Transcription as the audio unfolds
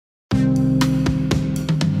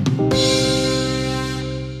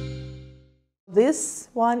this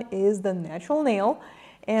one is the natural nail,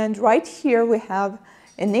 and right here we have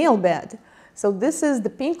a nail bed. So this is the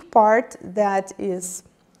pink part that is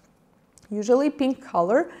usually pink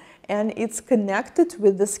color, and it's connected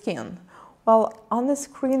with the skin. Well, on the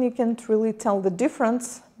screen you can't really tell the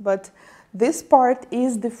difference, but this part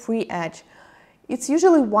is the free edge. It's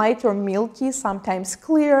usually white or milky, sometimes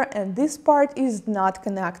clear, and this part is not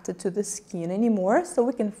connected to the skin anymore, so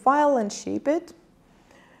we can file and shape it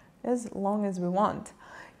as long as we want.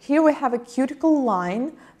 Here we have a cuticle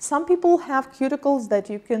line. Some people have cuticles that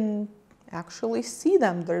you can actually see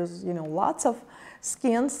them. There's, lots of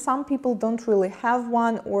skin. Some people don't really have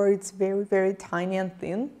one, or it's very, very tiny and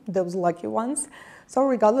thin, those lucky ones. So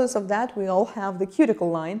regardless of that, we all have the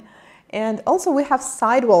cuticle line. And also we have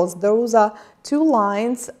sidewalls. Those are two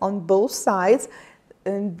lines on both sides,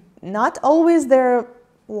 and not always they're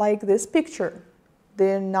like this picture.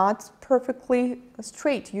 They're not perfectly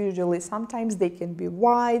straight usually. Sometimes they can be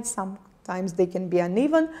wide, sometimes they can be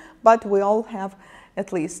uneven, but we all have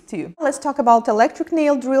at least two. Let's talk about electric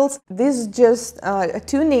nail drills. These are just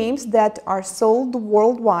two names that are sold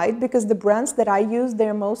worldwide, because the brands that I use,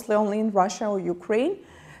 they're mostly only in Russia or Ukraine.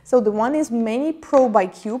 So the one is Mani Pro by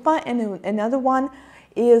Cupa, and another one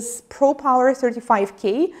is Pro Power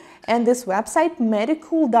 35K. And this website,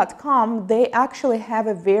 medicool.com, they actually have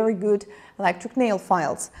a very good electric nail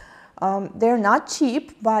files. They're not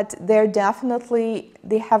cheap, but they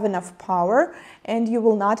have enough power, and you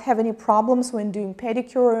will not have any problems when doing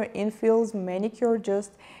pedicure, infills, manicure,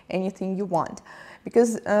 just anything you want.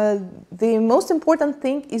 Because the most important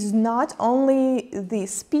thing is not only the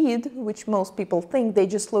speed, which most people think. They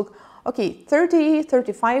just look, okay,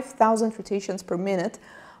 35,000 rotations per minute,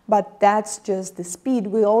 but that's just the speed.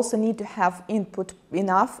 We also need to have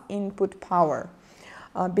enough input power.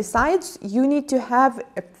 Besides, you need to have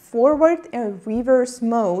a forward and reverse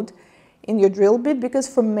mode in your drill bit, because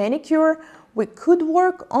for manicure, we could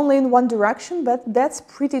work only in one direction, but that's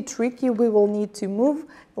pretty tricky. We will need to move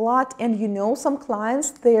a lot, and some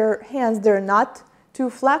clients, their hands, they're not too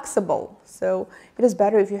flexible. So it is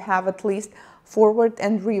better if you have at least forward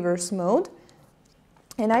and reverse mode.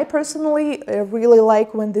 And I personally really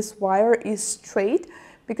like when this wire is straight,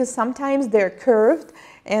 because sometimes they're curved,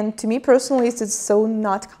 and to me personally it's so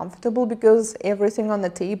not comfortable, because everything on the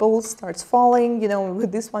table starts falling.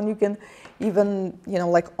 With this one you can even,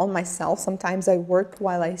 like on myself, sometimes I work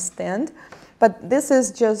while I stand, but this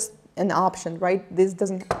is just an option, right? This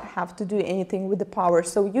doesn't have to do anything with the power.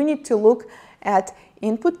 So you need to look at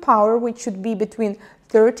input power, which should be between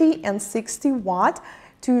 30 and 60 watt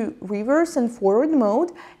to reverse and forward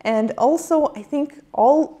mode. And also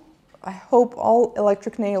I hope all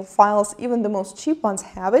electric nail files, even the most cheap ones,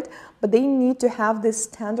 have it, but they need to have this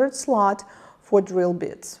standard slot for drill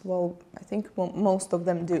bits. Well, I think most of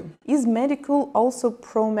them do. Is Medicool also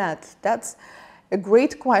ProMed? That's a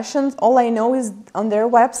great question. All I know is on their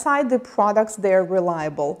website, the products, they're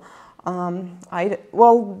reliable.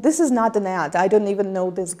 Well, this is not an ad. I don't even know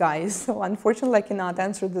these guys, so unfortunately I cannot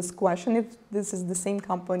answer this question if this is the same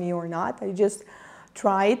company or not. I just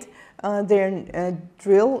tried their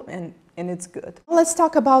drill, and it's good. Let's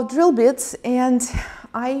talk about drill bits, and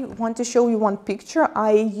I want to show you one picture.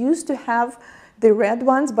 I used to have the red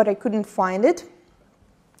ones, but I couldn't find it.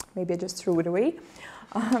 Maybe I just threw it away.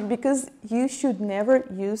 Because you should never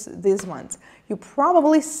use these ones. You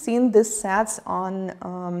probably seen these sets on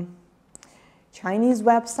Chinese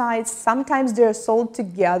websites. Sometimes they're sold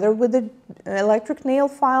together with the electric nail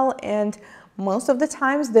file, and most of the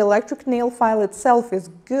times the electric nail file itself is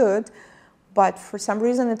good, but for some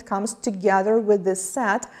reason it comes together with this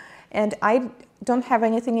set. And I don't have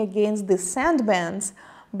anything against the sand bands,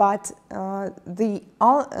 but the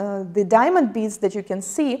diamond beads that you can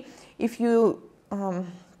see, if you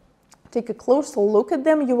take a closer look at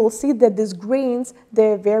them, you will see that these grains,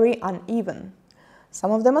 they're very uneven.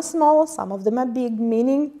 Some of them are small, some of them are big,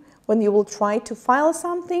 meaning when you will try to file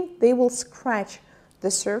something, they will scratch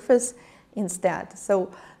the surface instead.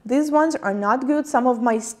 So these ones are not good. Some of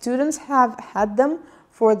my students have had them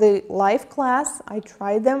for the live class. I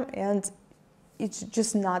tried them, and it's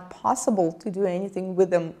just not possible to do anything with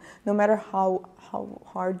them, no matter how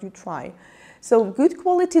hard you try. So good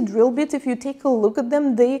quality drill bits, if you take a look at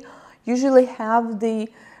them, they usually have the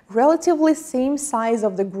relatively same size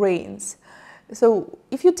of the grains. So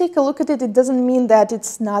if you take a look at it, it doesn't mean that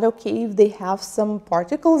it's not okay if they have some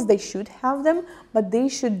particles. They should have them, but they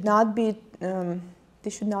should not be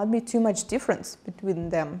too much difference between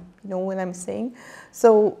them. You know what I'm saying?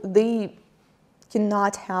 So they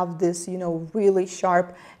cannot have this, really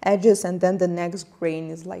sharp edges, and then the next grain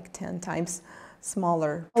is like 10 times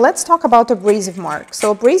smaller. Let's talk about abrasive marks.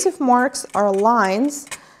 So abrasive marks are lines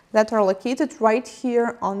that are located right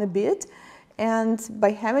here on the bit, and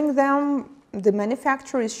by having them, the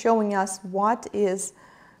manufacturer is showing us what is,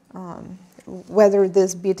 whether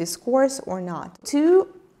this bit is coarse or not. Two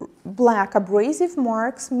black abrasive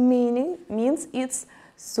marks means it's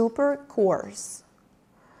super coarse.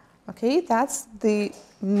 Okay, that's the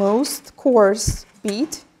most coarse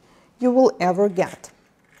bit you will ever get.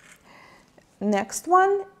 Next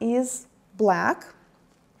one is black.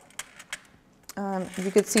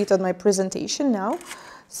 You can see it on my presentation now.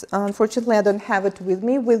 Unfortunately, I don't have it with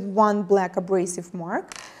me, with one black abrasive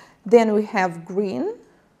mark. Then we have green,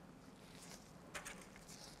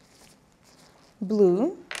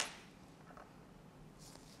 blue,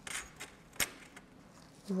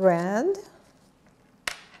 red,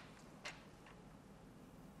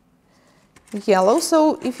 yellow.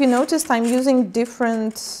 So if you noticed, I'm using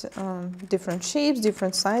different shapes,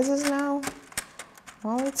 different sizes now.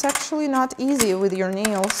 Well, it's actually not easy with your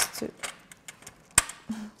nails to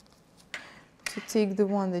take the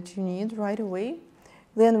one that you need right away.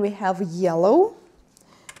 Then we have yellow,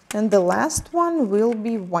 and the last one will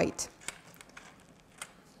be white.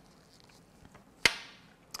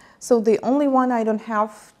 So the only one I don't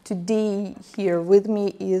have today here with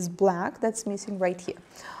me is black. That's missing right here.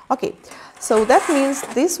 Okay, so that means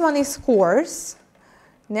this one is coarse.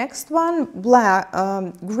 Next one, black,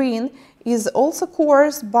 green, is also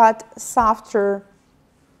coarse but softer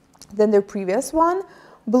than the previous one.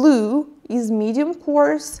 Blue is medium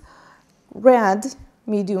coarse, red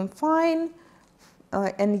medium fine,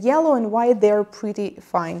 and yellow and white, they're pretty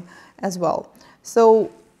fine as well.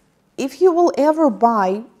 So if you will ever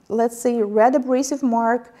buy, let's say, red abrasive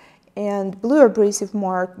mark and blue abrasive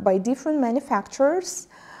mark by different manufacturers,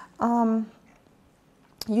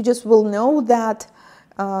 you just will know that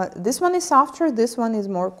this one is softer, this one is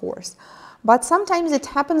more coarse. But sometimes it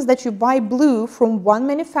happens that you buy blue from one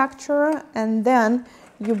manufacturer and then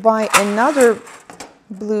you buy another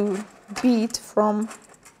blue bead from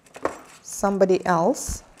somebody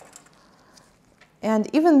else. And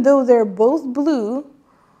even though they're both blue,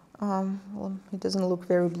 well, it doesn't look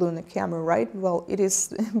very blue in the camera, right? Well, it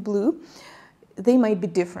is blue. They might be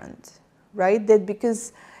different, right? That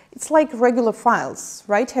because it's like regular files,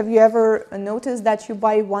 right? Have you ever noticed that you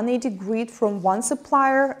buy 180 grit from one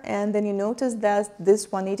supplier and then you notice that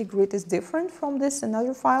this 180 grit is different from this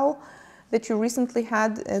another file that you recently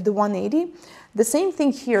had, the 180? The same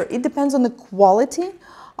thing here. It depends on the quality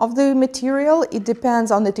of the material. It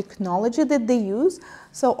depends on the technology that they use.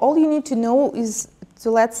 So all you need to know is,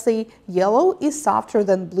 so let's say yellow is softer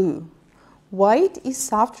than blue. White is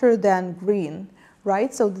softer than green,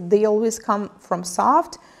 right? So they always come from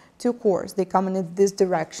soft to coarse. They come in this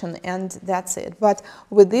direction and that's it. But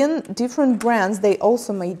within different brands, they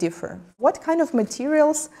also may differ. What kind of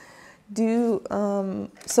materials do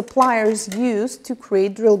suppliers use to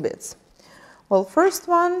create drill bits? Well, first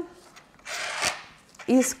one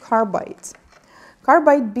is carbide.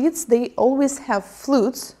 Carbide bits, they always have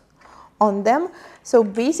flutes on them. So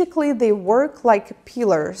basically they work like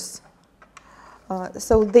peelers.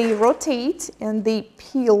 So they rotate and they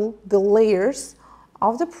peel the layers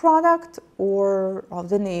of the product or of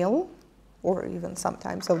the nail, or even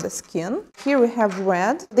sometimes of the skin. Here we have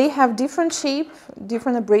red. They have different shape,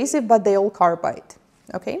 different abrasive, but they all carbide,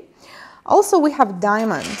 okay? Also we have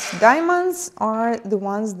diamonds. Diamonds are the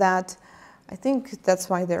ones that, I think that's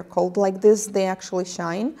why they're called like this, they actually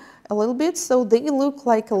shine a little bit, so they look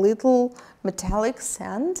like a little metallic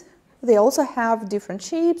sand. They also have different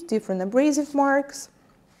shapes, different abrasive marks,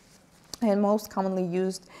 and most commonly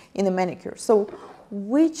used in the manicure. So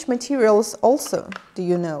which materials also do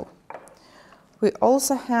you know? We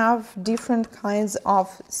also have different kinds of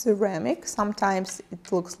ceramic. Sometimes it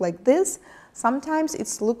looks like this, sometimes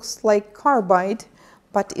it looks like carbide,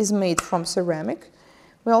 but is made from ceramic.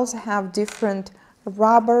 We also have different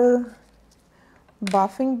rubber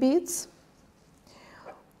buffing beads.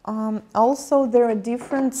 Also, there are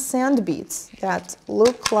different sand beads that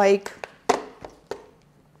look like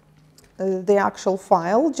the actual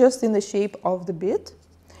file, just in the shape of the bit.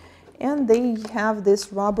 And they have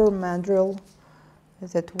this rubber mandrel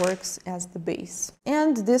that works as the base.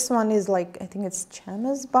 And this one is like, I think it's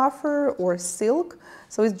chamois buffer or silk.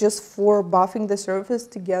 So it's just for buffing the surface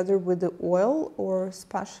together with the oil or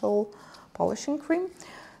special polishing cream.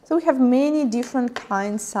 So we have many different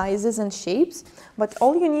kinds, sizes and shapes, but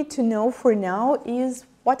all you need to know for now is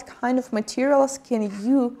what kind of materials can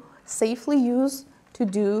you safely use to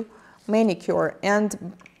do manicure.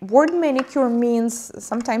 And word manicure means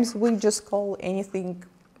sometimes we just call anything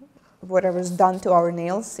whatever is done to our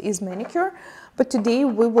nails is manicure. But today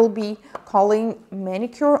we will be calling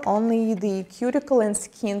manicure only the cuticle and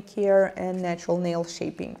skin care and natural nail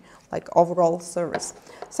shaping, like overall service.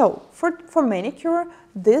 So for manicure,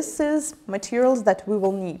 this is materials that we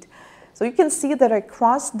will need. So you can see that I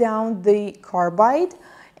crossed down the carbide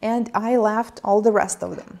and I left all the rest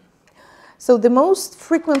of them. So the most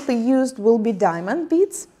frequently used will be diamond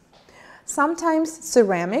beads, sometimes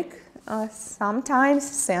ceramic, sometimes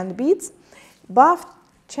sand beads. Buffed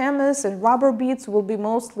chamois and rubber beads will be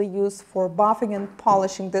mostly used for buffing and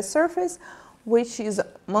polishing the surface, which is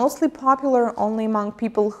mostly popular only among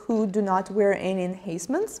people who do not wear any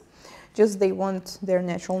enhancements, just they want their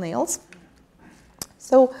natural nails.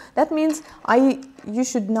 So that means you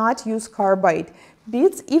should not use carbide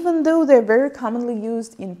beads, even though they're very commonly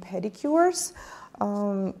used in pedicures,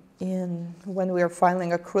 when we are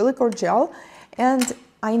filing acrylic or gel. And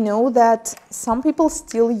I know that some people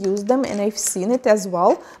still use them, and I've seen it as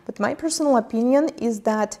well, but my personal opinion is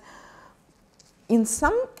that in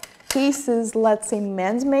some cases, let's say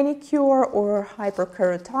men's manicure or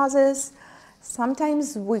hyperkeratosis,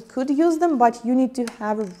 sometimes we could use them, but you need to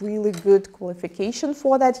have a really good qualification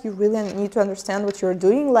for that. You really need to understand what you're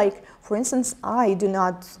doing. Like, for instance, I do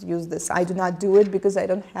not use this. I do not do it because I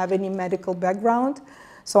don't have any medical background,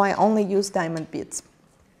 so I only use diamond beads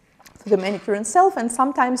for the manicure itself, and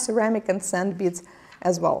sometimes ceramic and sand beads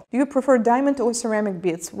as well. Do you prefer diamond or ceramic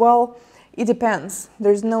beads? Well, it depends.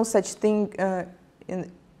 There's no such thing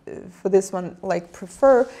for this one, like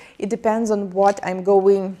prefer. It depends on what I'm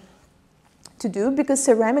going to do, because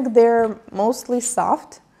ceramic, they're mostly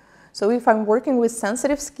soft. So if I'm working with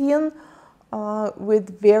sensitive skin,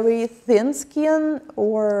 with very thin skin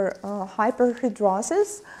or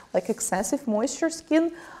hyperhidrosis, like excessive moisture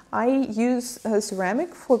skin, I use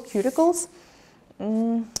ceramic for cuticles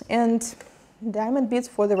and diamond beads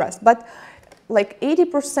for the rest. But like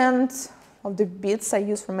 80% of the beads I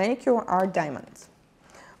use for manicure are diamonds.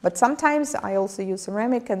 But sometimes I also use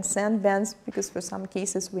ceramic and sand bands because for some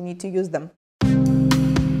cases we need to use them.